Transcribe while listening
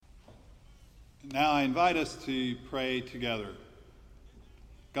Now I invite us to pray together.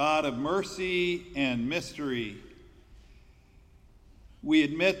 God of mercy and mystery, we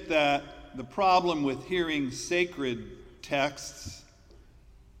admit that the problem with hearing sacred texts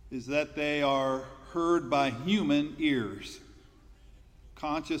is that they are heard by human ears.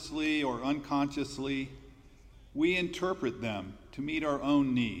 Consciously or unconsciously, we interpret them to meet our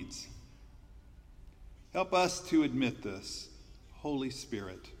own needs. Help us to admit this, Holy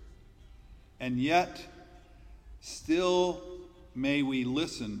Spirit. And yet, still may we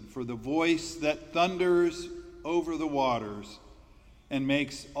listen for the voice that thunders over the waters and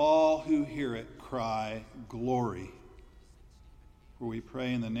makes all who hear it cry, "Glory." For we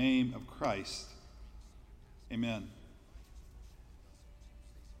pray in the name of Christ. Amen.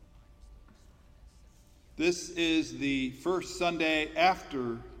 This is the first Sunday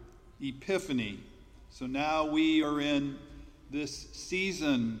after Epiphany. So now we are in this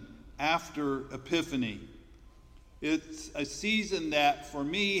season after Epiphany. It's a season that, for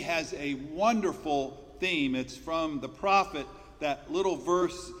me, has a wonderful theme. It's from the prophet, that little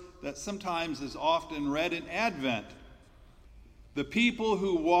verse that sometimes is often read in Advent. The people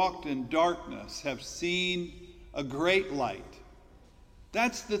who walked in darkness have seen a great light.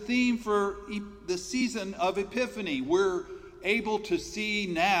 That's the theme for the season of Epiphany. We're able to see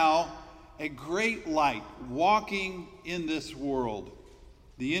now a great light walking in this world,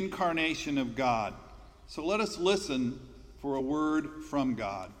 the incarnation of God. So let us listen for a word from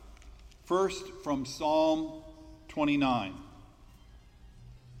God. First, from Psalm 29.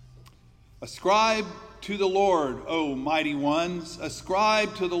 Ascribe to the Lord, O mighty ones.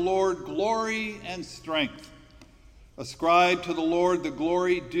 Ascribe to the Lord glory and strength. Ascribe to the Lord the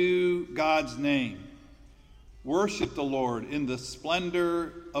glory due God's name. Worship the Lord in the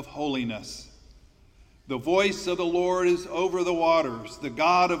splendor of holiness. The voice of the Lord is over the waters. The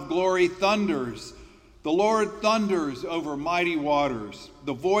God of glory thunders. The Lord thunders over mighty waters.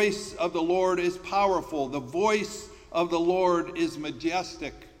 The voice of the Lord is powerful. The voice of the Lord is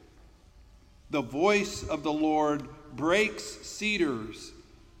majestic. The voice of the Lord breaks cedars.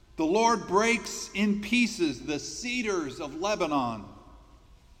 The Lord breaks in pieces the cedars of Lebanon.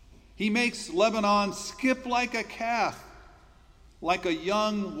 He makes Lebanon skip like a calf, like a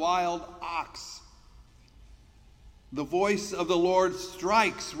young wild ox. The voice of the Lord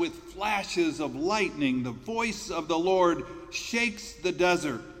strikes with flashes of lightning. The voice of the Lord shakes the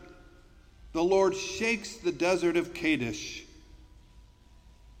desert. The Lord shakes the desert of Kadesh.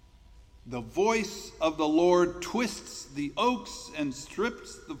 The voice of the Lord twists the oaks and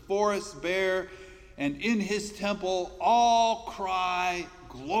strips the forest bare, and in his temple all cry,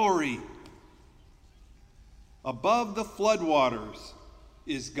 "Glory." Above the floodwaters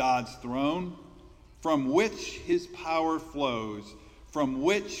is God's throne, from which his power flows, from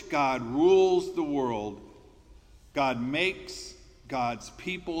which God rules the world. God makes God's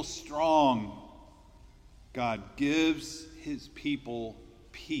people strong. God gives his people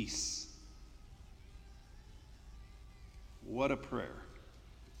peace. What a prayer.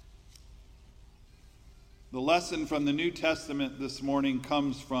 The lesson from the New Testament this morning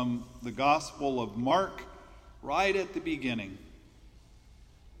comes from the Gospel of Mark, right at the beginning.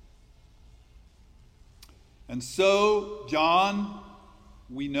 And so John,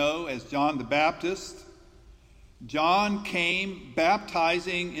 we know as John the Baptist, John came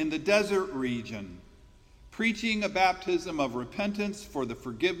baptizing in the desert region, preaching a baptism of repentance for the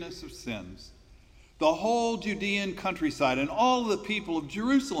forgiveness of sins. The whole Judean countryside and all the people of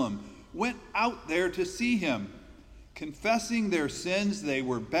Jerusalem went out there to see him. Confessing their sins, they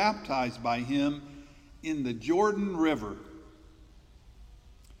were baptized by him in the Jordan River.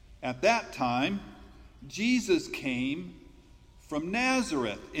 At that time, Jesus came from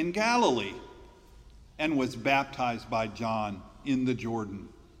Nazareth in Galilee and was baptized by John in the Jordan.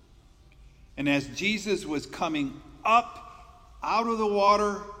 And as Jesus was coming up out of the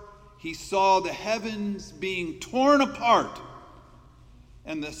water, he saw the heavens being torn apart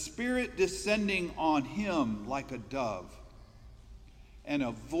and the Spirit descending on him like a dove. And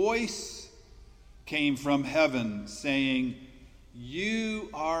a voice came from heaven saying, "You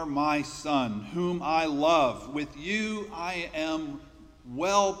are my Son, whom I love. With you I am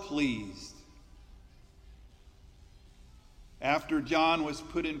well pleased." After John was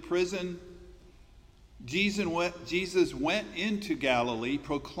put in prison, Jesus went into Galilee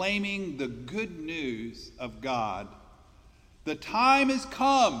proclaiming the good news of God. "The time is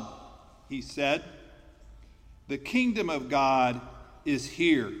come," he said. "The kingdom of God is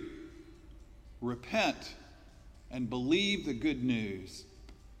here. Repent and believe the good news."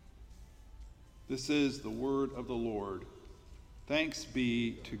 This is the word of the Lord. Thanks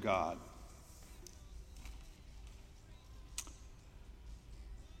be to God.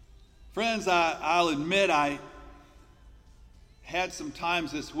 Friends, I'll admit I had some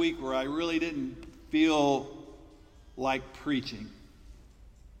times this week where I really didn't feel like preaching.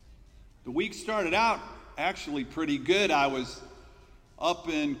 The week started out actually pretty good. I was up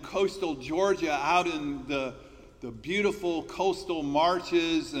in coastal Georgia, out in the beautiful coastal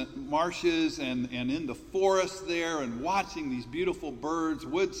marshes and in the forest there, and watching these beautiful birds,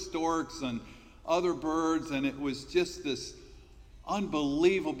 wood storks and other birds, and it was just this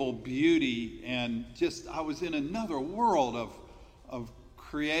unbelievable beauty, and just I was in another world of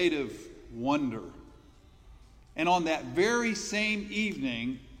creative wonder. And on that very same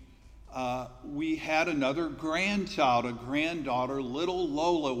evening, we had another grandchild, a granddaughter. Little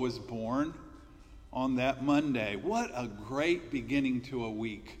Lola was born on that Monday. What a great beginning to a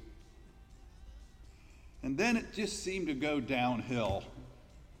week. And then it just seemed to go downhill.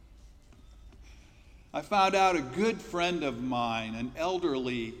 I found out a good friend of mine, an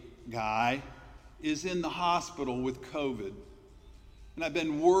elderly guy, is in the hospital with COVID. And I've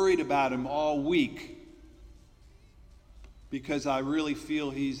been worried about him all week because I really feel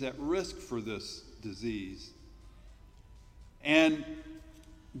he's at risk for this disease. And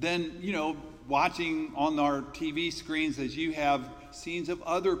then, watching on our TV screens, as you have, scenes of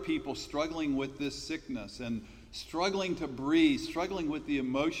other people struggling with this sickness and struggling to breathe, struggling with the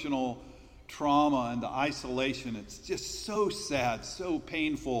emotional trauma and the isolation. It's just so sad, so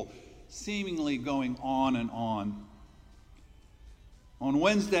painful, seemingly going on and on. On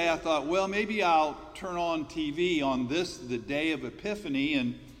Wednesday, I thought, well, maybe I'll turn on TV on the day of Epiphany,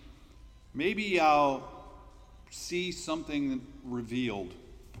 and maybe I'll see something revealed.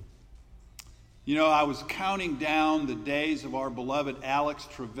 I was counting down the days of our beloved Alex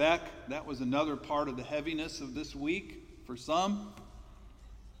Trebek. That was another part of the heaviness of this week for some.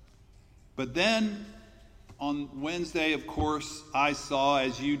 But then on Wednesday, of course, I saw,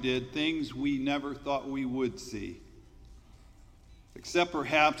 as you did, things we never thought we would see, except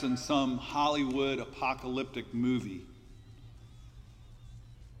perhaps in some Hollywood apocalyptic movie.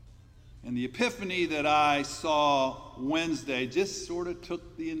 And the epiphany that I saw Wednesday just sort of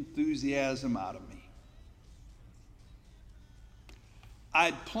took the enthusiasm out of me.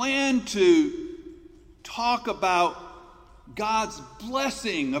 I'd planned to talk about God's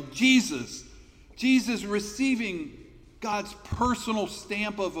blessing of Jesus receiving God's personal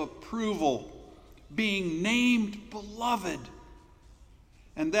stamp of approval, being named beloved,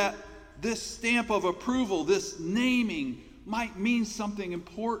 and that this stamp of approval, this naming, might mean something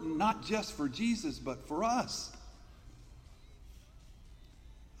important, not just for Jesus, but for us.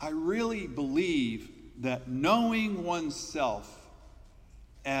 I really believe that knowing oneself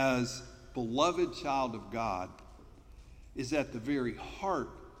as beloved child of God is at the very heart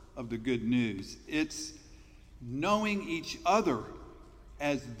of the good news. It's knowing each other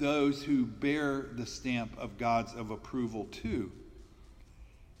as those who bear the stamp of God's of approval too.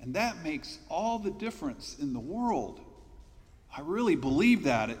 And that makes all the difference in the world. I really believe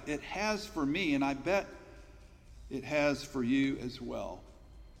that. It has for me, and I bet it has for you as well.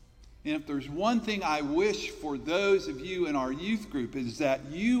 And if there's one thing I wish for those of you in our youth group, is that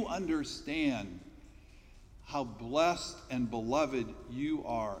you understand how blessed and beloved you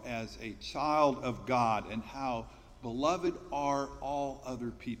are as a child of God, and how beloved are all other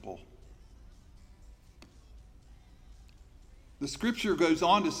people. The scripture goes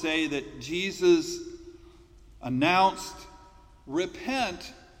on to say that Jesus announced,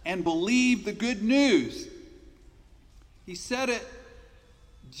 "Repent and believe the good news." He said it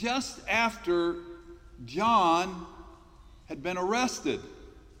just after John had been arrested.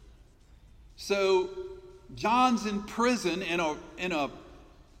 So John's in prison, in a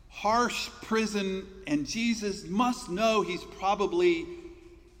harsh prison, and Jesus must know he's probably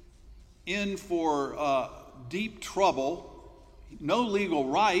in for deep trouble, no legal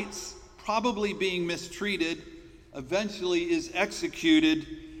rights, probably being mistreated, eventually is executed,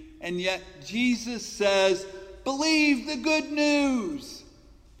 and yet Jesus says, "Believe the good news."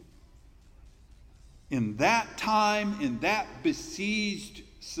 In that time, in that besieged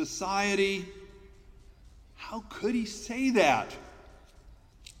society, how could he say that?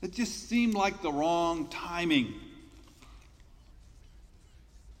 It just seemed like the wrong timing.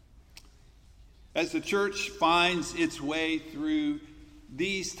 As the church finds its way through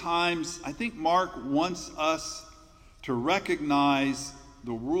these times, I think Mark wants us to recognize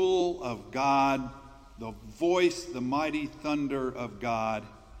the rule of God, the voice, the mighty thunder of God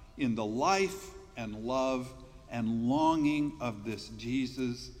in the life and love and longing of this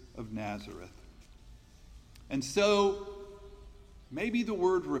Jesus of Nazareth. And so, maybe the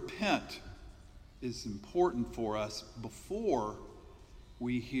word repent is important for us before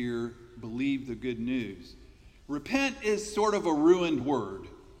we hear believe the good news. Repent is sort of a ruined word.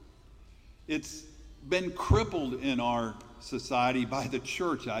 It's been crippled in our society by the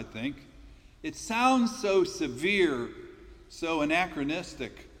church, I think. It sounds so severe, so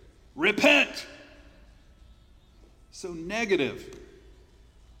anachronistic. Repent! So negative.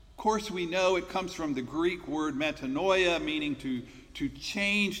 Of course, we know it comes from the Greek word metanoia, meaning to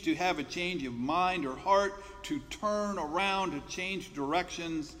change, to have a change of mind or heart, to turn around, to change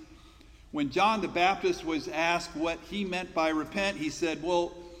directions. When John the Baptist was asked what he meant by repent, he said,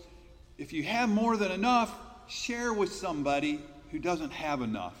 well, if you have more than enough, share with somebody who doesn't have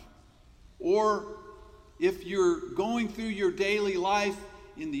enough. Or if you're going through your daily life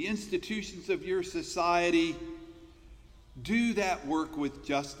in the institutions of your society, do that work with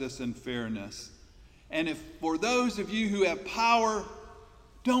justice and fairness. And if for those of you who have power,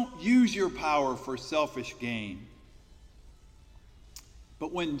 don't use your power for selfish gain.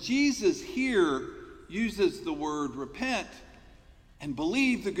 But when Jesus here uses the word repent and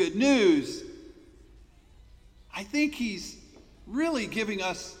believe the good news, I think he's really giving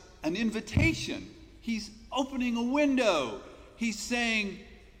us an invitation. He's opening a window. He's saying,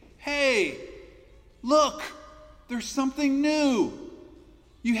 hey, look, there's something new.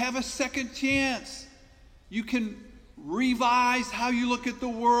 You have a second chance. You can revise how you look at the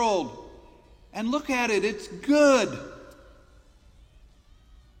world and look at it. It's good.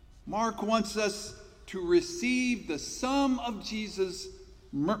 Mark wants us to receive the sum of Jesus'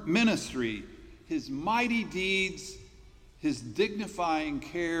 ministry, his mighty deeds, his dignifying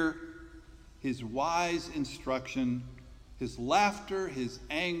care, his wise instruction, his laughter, his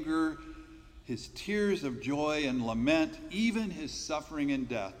anger, his tears of joy and lament, even his suffering and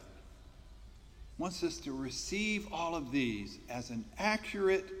death. Wants us to receive all of these as an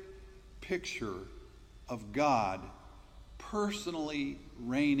accurate picture of God personally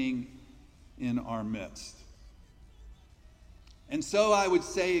reigning in our midst. And so I would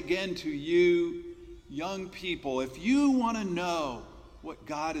say again to you, young people, if you want to know what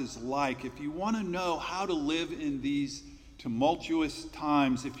God is like, if you want to know how to live in these tumultuous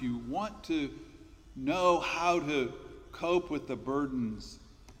times, if you want to know how to cope with the burdens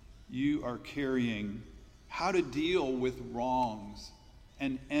you are carrying, how to deal with wrongs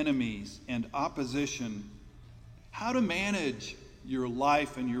and enemies and opposition, how to manage your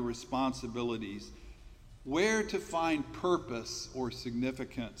life and your responsibilities, where to find purpose or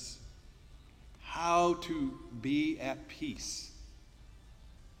significance, how to be at peace.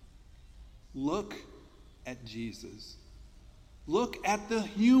 Look at Jesus. Look at the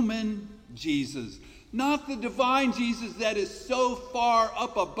human Jesus, not the divine Jesus that is so far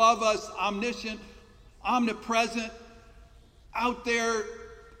up above us, omniscient, omnipresent, out there,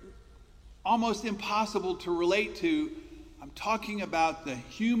 almost impossible to relate to. I'm talking about the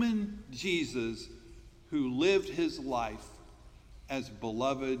human Jesus who lived his life as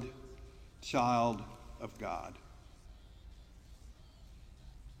beloved child of God.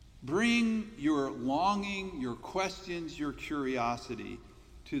 Bring your longing, your questions, your curiosity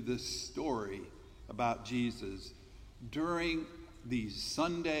to this story about Jesus during these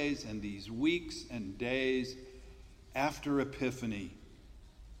Sundays and these weeks and days after Epiphany.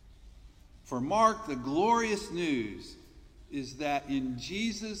 For Mark, the glorious news is that in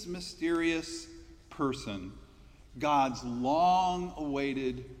Jesus' mysterious person, God's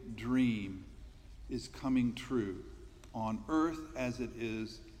long-awaited dream is coming true on earth as it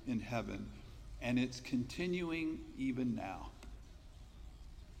is in heaven, and it's continuing even now.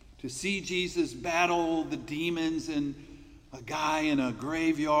 To see Jesus battle the demons and a guy in a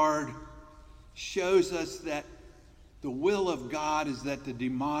graveyard shows us that the will of God is that the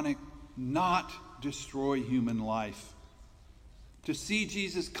demonic not destroy human life. To see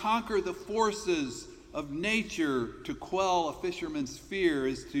Jesus conquer the forces of nature to quell a fisherman's fear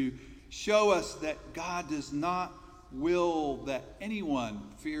is to show us that God does not will that anyone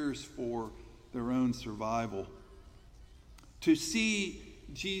fears for their own survival. To see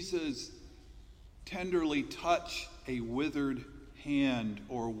Jesus tenderly touch a withered hand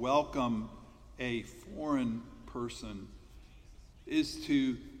or welcome a foreign person is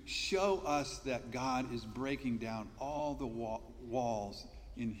to show us that God is breaking down all the walls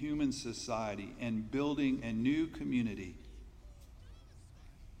in human society and building a new community.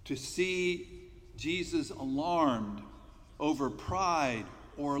 To see Jesus alarmed over pride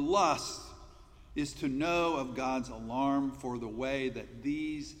or lust is to know of God's alarm for the way that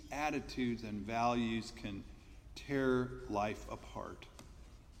these attitudes and values can tear life apart.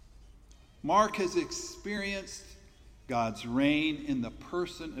 Mark has experienced God's reign in the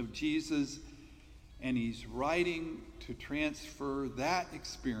person of Jesus, and he's writing to transfer that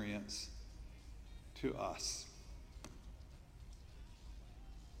experience to us.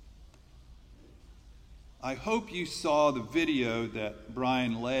 I hope you saw the video that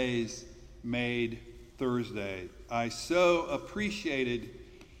Brian Lays made Thursday. I so appreciated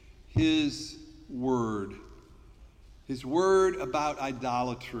his word about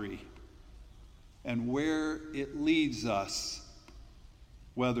idolatry and where it leads us,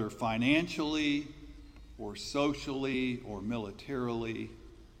 whether financially or socially or militarily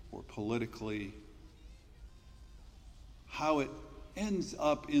or politically, how it ends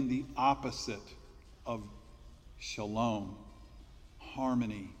up in the opposite of shalom,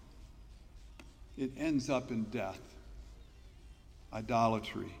 harmony. It ends up in death,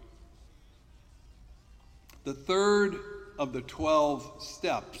 idolatry. The third of the 12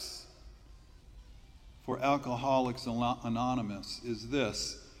 steps for Alcoholics Anonymous is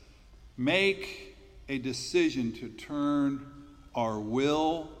this: make a decision to turn our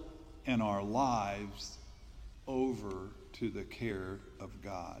will and our lives over to the care of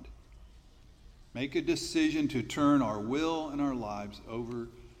God. Make a decision to turn our will and our lives over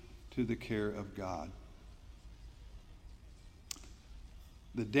to the care of God.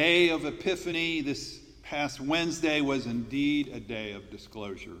 The day of Epiphany, this past Wednesday, was indeed a day of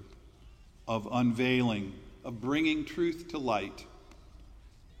disclosure, of unveiling, of bringing truth to light.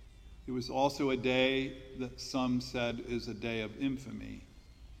 It was also a day that some said is a day of infamy,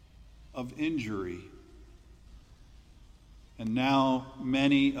 of injury. And now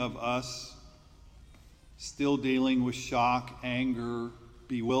many of us still dealing with shock, anger,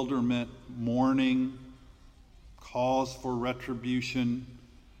 bewilderment, mourning, calls for retribution.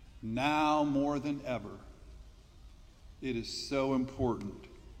 Now more than ever, it is so important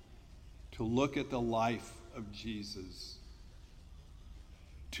to look at the life of Jesus,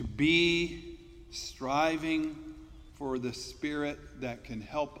 to be striving for the Spirit that can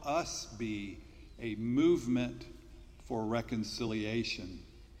help us be a movement for reconciliation.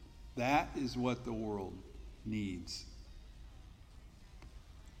 That is what the world needs.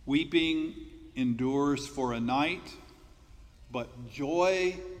 Weeping endures for a night, but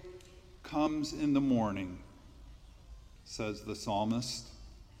joy comes in the morning, says the psalmist.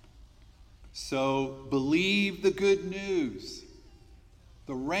 So believe the good news.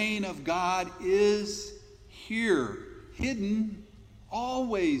 The reign of God is here, hidden,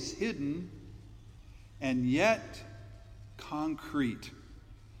 always hidden, and yet concrete.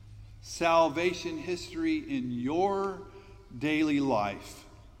 Salvation history in your daily life,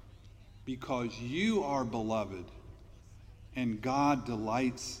 because you are beloved and God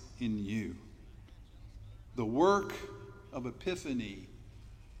delights in you. The work of Epiphany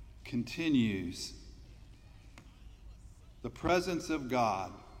continues. The presence of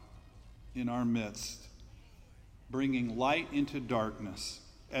God in our midst, bringing light into darkness,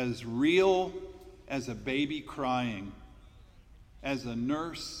 as real as a baby crying, as a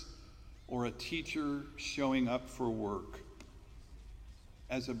nurse or a teacher showing up for work,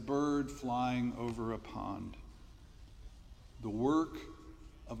 as a bird flying over a pond. The work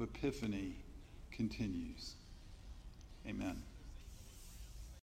of Epiphany continues. Amen.